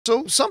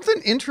So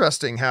something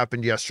interesting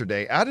happened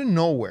yesterday out of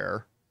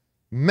nowhere.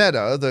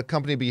 Meta, the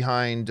company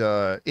behind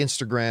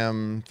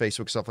Instagram,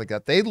 Facebook, stuff like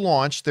that, they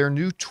launched their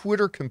new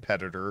Twitter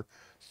competitor,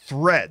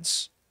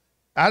 Threads.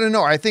 I don't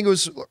know. I think it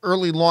was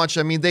early launch.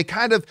 I mean, they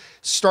kind of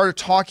started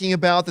talking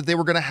about that they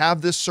were going to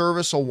have this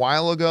service a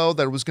while ago,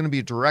 that it was going to be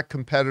a direct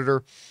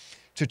competitor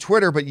to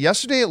Twitter. But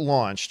yesterday it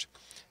launched.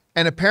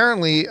 And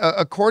apparently,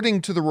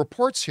 according to the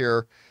reports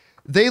here,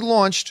 they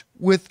launched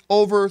with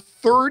over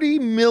 30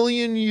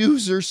 million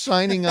users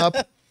signing up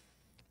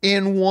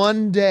in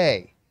one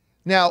day.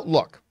 Now,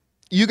 look,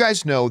 you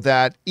guys know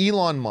that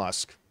Elon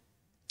Musk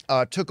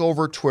took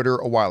over Twitter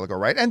a while ago,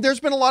 right? And there's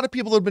been a lot of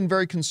people that have been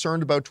very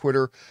concerned about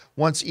Twitter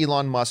once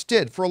Elon Musk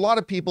did. For a lot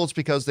of people, it's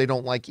because they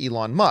don't like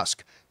Elon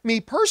Musk. Me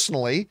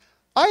personally,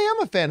 I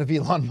am a fan of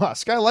Elon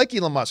Musk. I like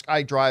Elon Musk.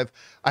 I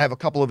have a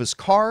couple of his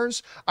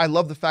cars. I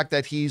love the fact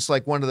that he's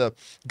like one of the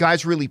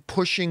guys really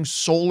pushing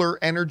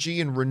solar energy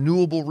and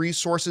renewable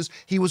resources.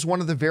 He was one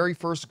of the very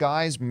first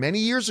guys many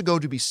years ago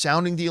to be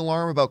sounding the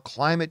alarm about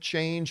climate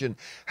change and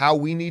how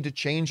we need to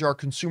change our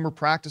consumer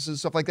practices,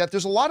 stuff like that.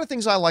 There's a lot of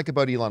things I like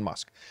about Elon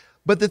Musk.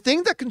 But the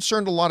thing that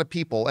concerned a lot of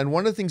people, and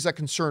one of the things that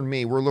concerned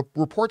me, were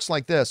reports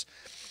like this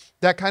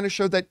that kind of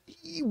showed that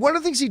one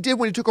of the things he did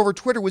when he took over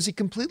Twitter was he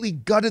completely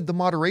gutted the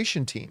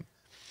moderation team.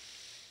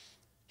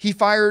 He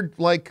fired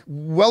like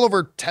well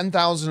over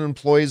 10,000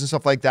 employees and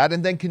stuff like that,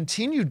 and then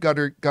continued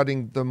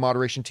gutting the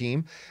moderation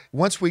team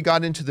once we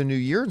got into the new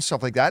year and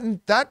stuff like that.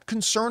 And that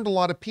concerned a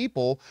lot of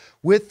people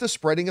with the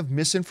spreading of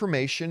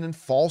misinformation and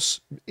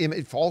false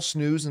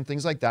news and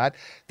things like that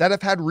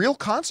have had real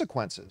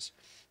consequences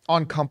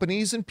on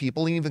companies and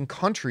people and even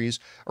countries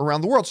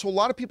around the world. So a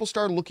lot of people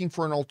started looking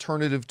for an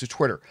alternative to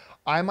Twitter.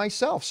 I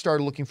myself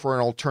started looking for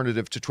an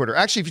alternative to Twitter.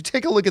 Actually, if you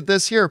take a look at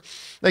this here,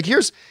 like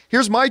here's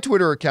my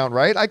Twitter account,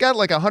 right? I got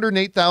like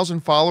 108,000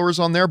 followers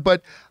on there,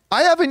 but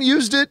I haven't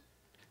used it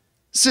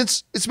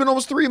since it's been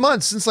almost 3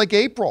 months, since like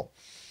April.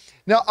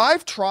 Now,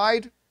 I've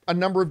tried a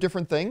number of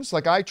different things.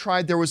 Like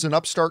there was an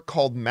upstart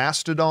called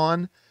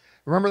Mastodon.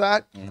 Remember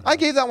that? Mm-hmm. I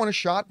gave that one a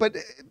shot, but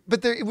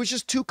it was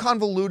just too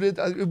convoluted.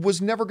 It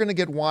was never going to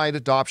get wide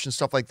adoption,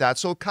 stuff like that.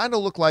 So it kind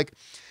of looked like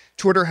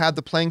Twitter had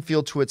the playing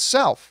field to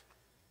itself.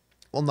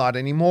 Well, not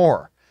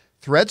anymore.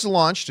 Threads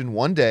launched in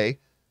one day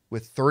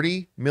with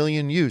 30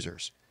 million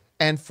users.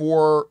 And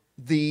for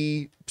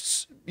the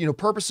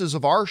purposes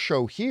of our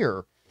show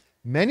here,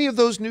 many of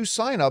those new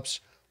signups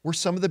were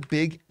some of the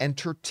big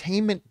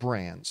entertainment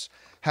brands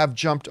have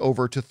jumped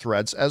over to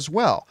Threads as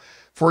well.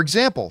 For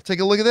example, take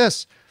a look at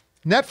this.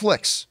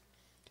 Netflix,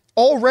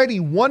 already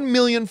 1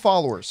 million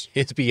followers.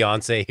 Is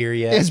Beyonce here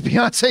yet? Is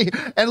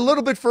Beyonce? And a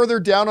little bit further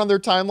down on their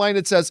timeline,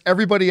 it says,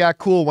 everybody act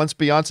cool once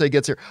Beyonce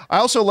gets here. I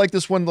also like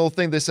this one little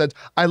thing. They said,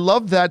 I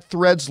love that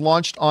Threads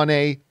launched on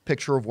a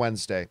picture of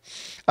Wednesday.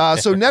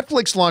 So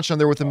Netflix launched on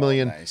there with 1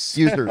 million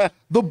users.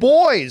 The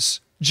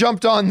Boys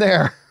jumped on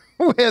there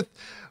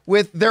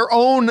with their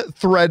own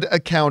Thread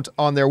account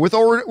on there. We're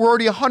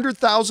already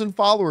 100,000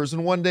 followers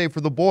in one day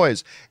for The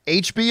Boys.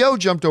 HBO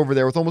jumped over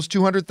there with almost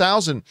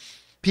 200,000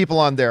 people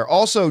on there.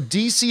 Also,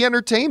 DC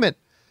Entertainment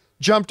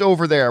jumped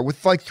over there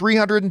with like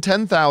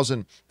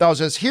 310,000.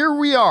 Here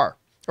we are,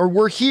 or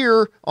we're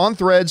here on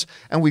Threads,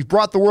 and we've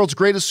brought the world's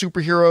greatest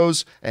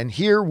superheroes, and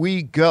here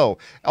we go.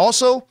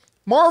 Also,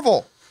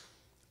 Marvel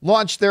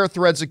launched their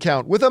Threads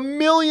account with 1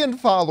 million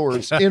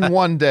followers in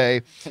one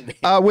day,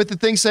 with the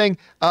thing saying,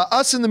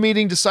 us in the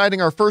meeting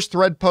deciding our first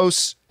Thread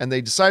posts, and they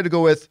decided to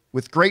go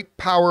with great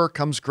power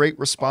comes great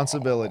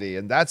responsibility,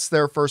 and that's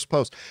their first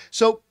post.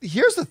 So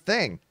here's the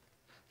thing.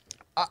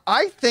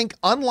 I think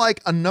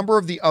unlike a number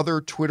of the other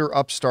Twitter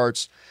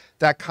upstarts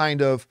that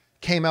kind of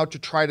came out to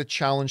try to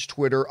challenge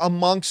Twitter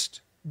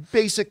amongst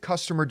basic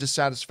customer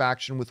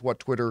dissatisfaction with what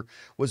Twitter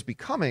was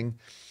becoming,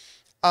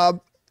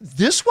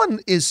 this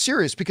one is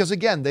serious because,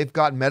 again, they've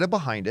got Meta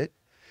behind it.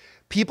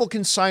 People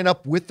can sign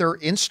up with their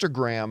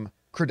Instagram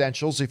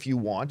credentials if you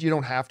want. You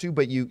don't have to,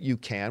 but you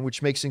can,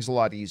 which makes things a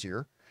lot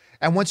easier.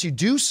 And once you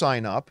do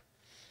sign up,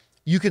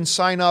 you can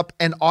sign up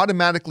and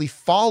automatically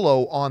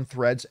follow on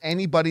Threads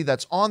anybody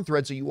that's on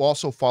Threads that you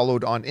also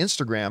followed on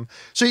Instagram.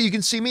 So you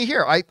can see me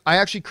here. I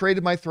actually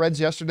created my Threads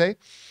yesterday.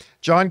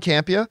 John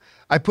Campea.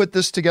 I put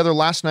this together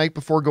last night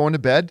before going to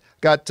bed.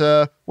 Got,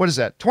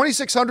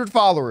 2,600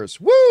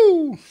 followers.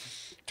 Woo!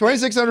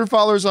 2,600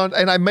 followers on,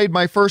 and I made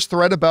my first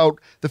thread about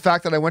the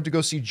fact that I went to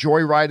go see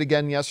Joyride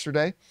again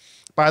yesterday.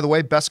 By the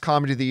way, best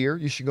comedy of the year.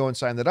 You should go and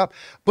sign that up.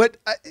 But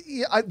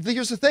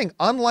here's the thing.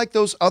 Unlike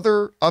those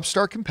other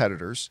upstart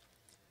competitors,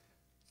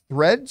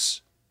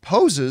 Threads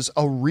poses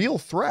a real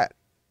threat.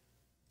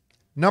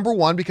 Number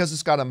one, because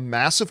it's got a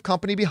massive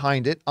company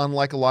behind it,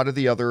 unlike a lot of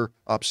the other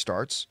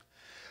upstarts.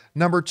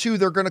 Number two,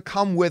 they're going to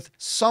come with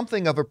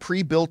something of a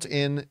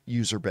pre-built-in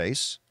user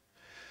base.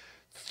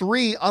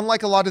 Three,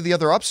 unlike a lot of the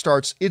other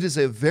upstarts, it is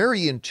a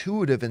very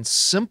intuitive and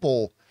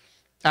simple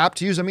app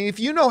to use. I mean, if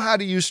you know how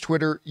to use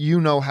Twitter, you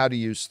know how to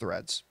use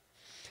Threads.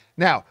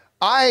 Now,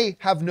 I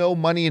have no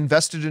money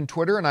invested in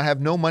Twitter and I have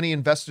no money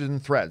invested in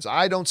Threads.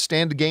 I don't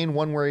stand to gain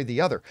one way or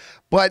the other.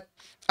 But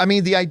I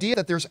mean, the idea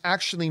that there's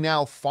actually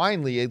now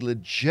finally a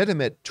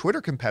legitimate Twitter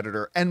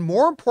competitor, and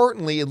more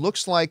importantly, it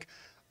looks like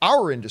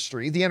our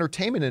industry, the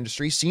entertainment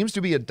industry, seems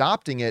to be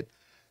adopting it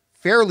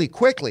fairly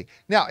quickly.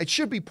 Now, it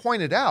should be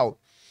pointed out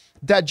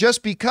that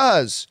just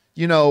because,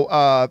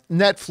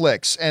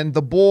 Netflix and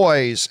The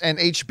Boys and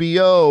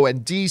HBO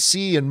and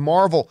DC and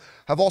Marvel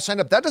have all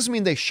signed up, that doesn't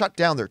mean they shut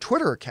down their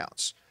Twitter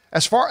accounts.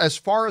 As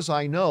far as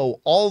I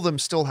know, all of them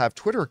still have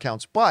Twitter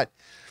accounts, but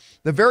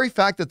the very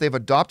fact that they've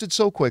adopted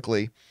so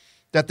quickly,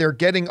 that they're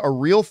getting a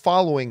real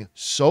following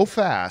so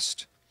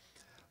fast,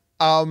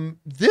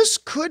 this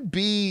could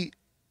be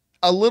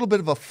a little bit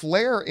of a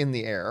flare in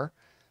the air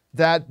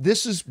that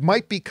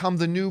might become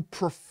the new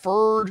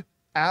preferred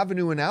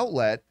avenue and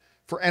outlet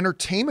for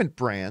entertainment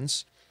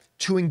brands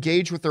to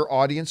engage with their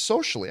audience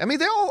socially. I mean,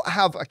 they all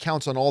have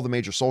accounts on all the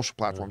major social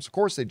platforms. Of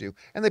course they do.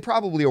 And they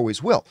probably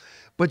always will.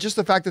 But just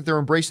the fact that they're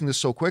embracing this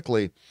so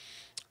quickly,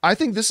 I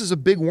think this is a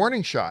big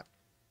warning shot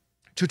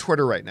to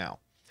Twitter right now.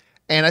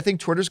 And I think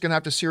Twitter's going to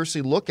have to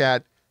seriously look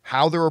at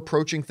how they're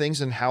approaching things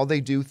and how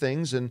they do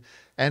things. And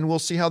we'll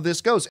see how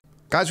this goes.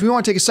 Guys, we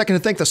want to take a second to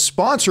thank the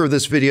sponsor of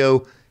this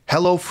video,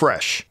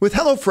 HelloFresh. With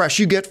HelloFresh,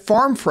 you get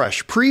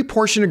farm-fresh,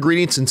 pre-portioned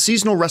ingredients and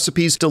seasonal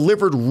recipes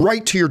delivered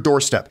right to your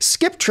doorstep.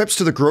 Skip trips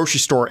to the grocery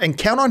store and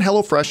count on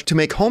HelloFresh to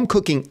make home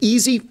cooking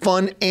easy,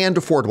 fun, and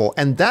affordable.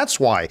 And that's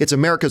why it's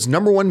America's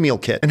 #1 meal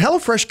kit. And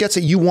HelloFresh gets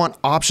that you want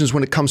options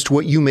when it comes to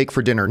what you make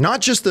for dinner,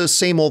 not just the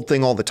same old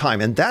thing all the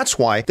time. And that's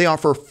why they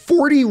offer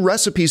 40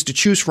 recipes to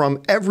choose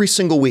from every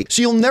single week.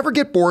 So you'll never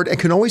get bored and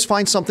can always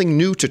find something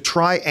new to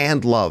try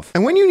and love.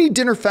 And when you need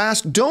dinner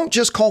fast, don't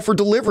just call for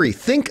delivery.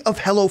 Think of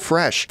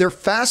HelloFresh. Their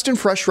fast and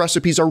fresh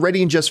recipes are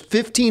ready in just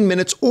 15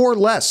 minutes or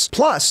less.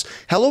 Plus,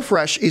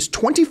 HelloFresh is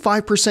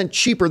 25%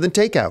 cheaper than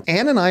takeout.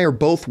 Ann and I are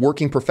both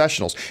working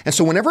professionals, and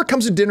so whenever it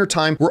comes to dinner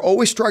time, we're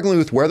always struggling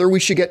with whether we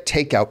should get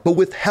takeout. But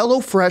with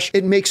HelloFresh,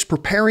 it makes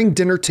preparing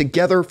dinner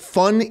together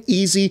fun,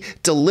 easy,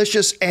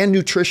 delicious, and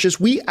nutritious.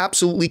 We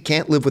absolutely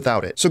can't live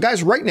without it. So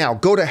guys, right now,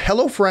 go to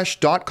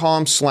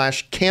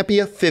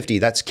HelloFresh.com/Campea50,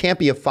 that's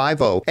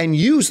Campea50, and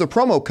use the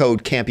promo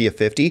code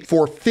Campea50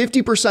 for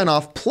 50%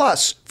 off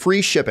plus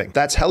free shipping.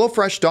 That's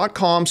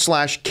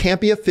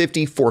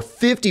HelloFresh.com/Campea50 for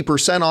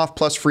 50% off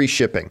plus free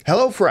shipping.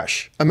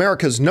 HelloFresh,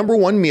 America's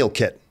 #1 meal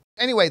kit.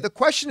 Anyway, the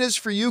question is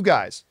for you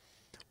guys.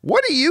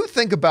 What do you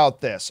think about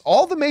this?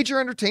 All the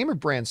major entertainment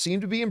brands seem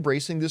to be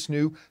embracing this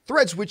new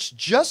Threads, which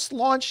just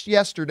launched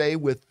yesterday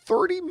with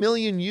 30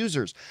 million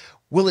users.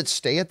 Will it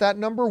stay at that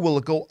number? Will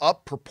it go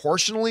up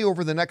proportionally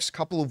over the next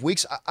couple of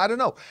weeks? I don't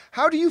know.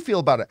 How do you feel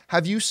about it?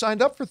 Have you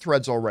signed up for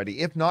Threads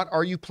already? If not,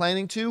 are you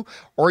planning to?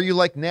 Or are you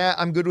like, nah,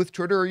 I'm good with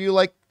Twitter? Or are you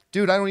like,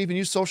 dude, I don't even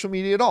use social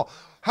media at all?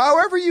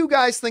 However you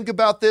guys think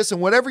about this and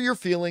whatever you're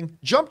feeling,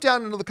 jump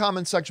down into the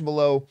comment section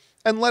below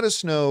and let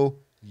us know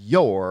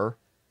your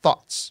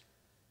thoughts.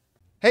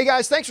 Hey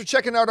guys, thanks for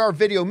checking out our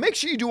video. Make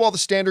sure you do all the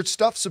standard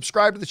stuff,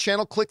 subscribe to the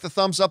channel, click the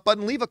thumbs up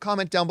button, leave a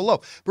comment down below.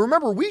 But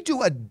remember, we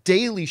do a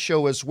daily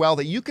show as well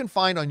that you can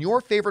find on your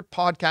favorite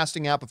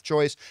podcasting app of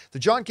choice, the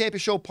John Campea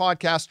Show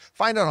podcast.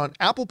 Find it on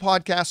Apple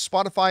Podcasts,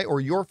 Spotify,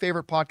 or your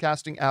favorite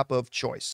podcasting app of choice.